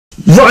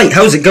Right,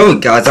 how's it going,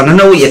 guys? And I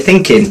know what you're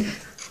thinking.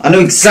 I know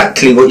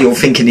exactly what you're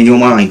thinking in your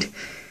mind.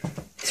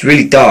 It's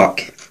really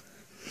dark.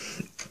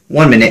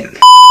 1 minute.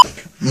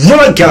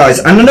 Right, guys,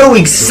 and I know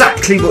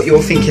exactly what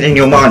you're thinking in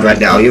your mind right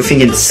now. You're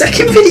thinking,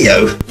 second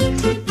video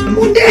in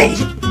 1 day?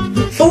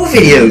 4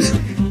 videos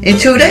in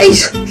 2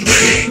 days?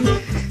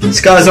 This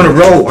guy's on a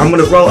roll. I'm on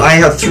a roll. I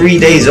have 3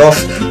 days off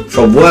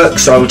from work,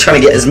 so I'm trying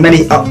to get as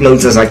many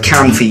uploads as I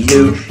can for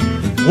you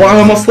while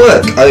I'm off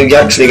work. I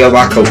actually go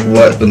back off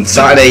work on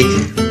Saturday,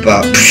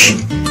 but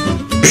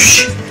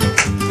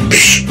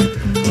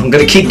I'm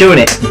going to keep doing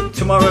it.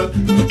 Tomorrow,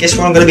 guess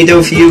what I'm going to be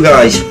doing for you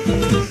guys?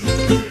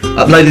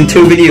 Uploading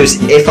 2 videos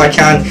if I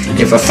can,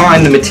 if I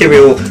find the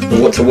material or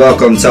what to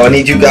work on. So I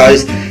need you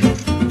guys,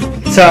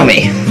 tell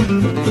me,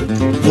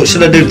 what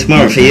should I do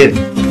tomorrow for you?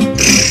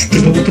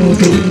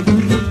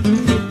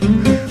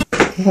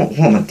 What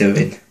am I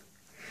doing?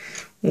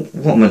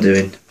 What am I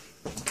doing?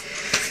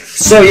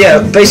 So yeah,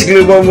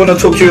 basically what I want to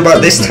talk to you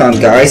about this time,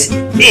 guys,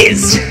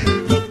 is,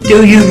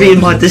 do you read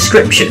my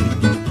description?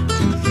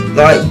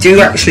 Like, do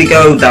you actually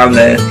go down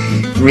there,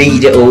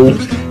 read it all,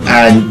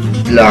 and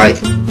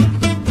like,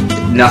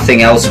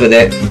 nothing else with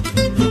it?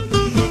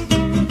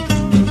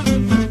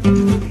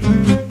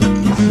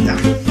 No.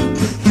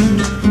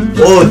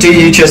 Or do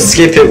you just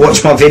skip it,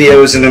 watch my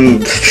videos, and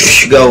then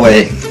go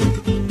away?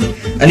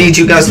 I need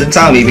you guys to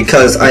tell me,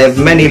 because I have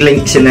many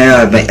links in there. I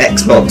have my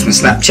Xbox, my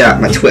Snapchat,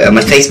 my Twitter,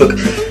 my Facebook.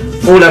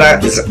 All of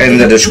that is in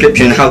the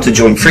description. How to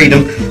join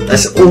Freedom,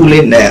 that's all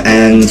in there.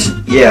 And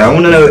yeah, I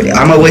want to know,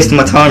 am I wasting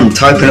my time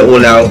typing it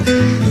all out?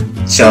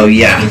 So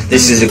yeah,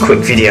 this is a quick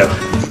video,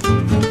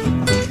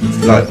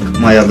 like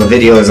my other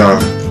videos are.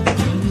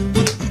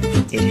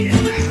 Yeah.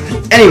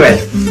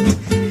 Anyway,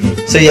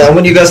 so yeah, I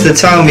want you guys to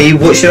tell me,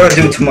 what should I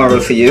do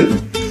tomorrow for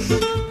you?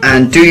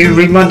 And do you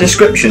read my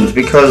descriptions?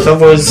 Because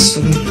otherwise,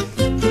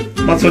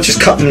 might as well just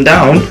cut them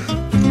down.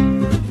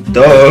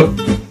 Duh.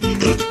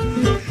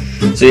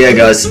 So yeah,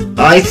 guys,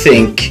 I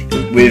think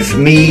with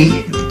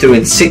me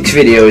doing 6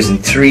 videos in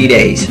 3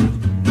 days,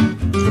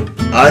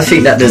 I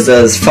think that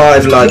deserves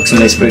 5 likes on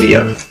this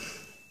video.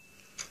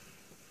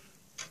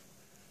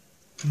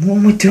 What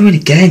am I doing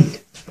again?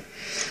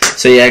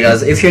 So yeah,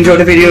 guys, if you enjoyed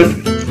the video,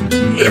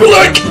 leave a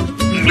like.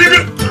 Leave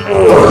it.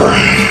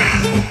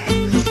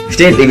 If you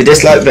didn't, leave a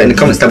dislike, but in the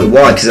comments tell me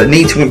why, because I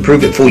need to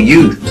improve it for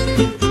you.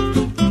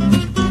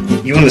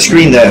 You on the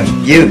screen there,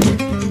 you,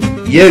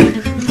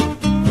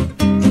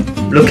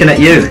 looking at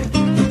you.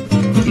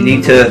 You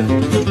need to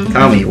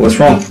tell me what's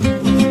wrong.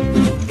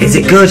 Is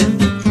it good?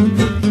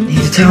 You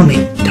need to tell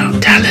me. Don't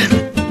tell him.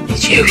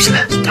 It's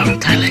useless. Don't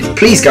tell him.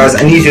 Please, guys,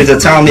 I need you to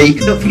tell me.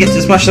 Don't forget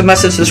to smash the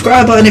massive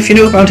subscribe button if you're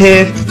new around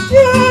here.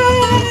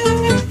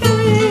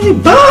 Yay!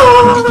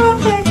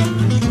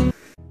 Bye!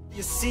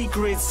 Your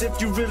secrets, if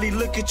you really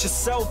look at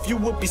yourself, you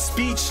would be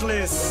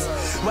speechless.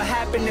 What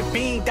happened to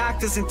being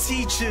doctors and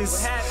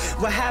teachers?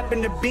 What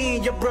happened to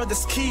being your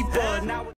brother's keeper? Now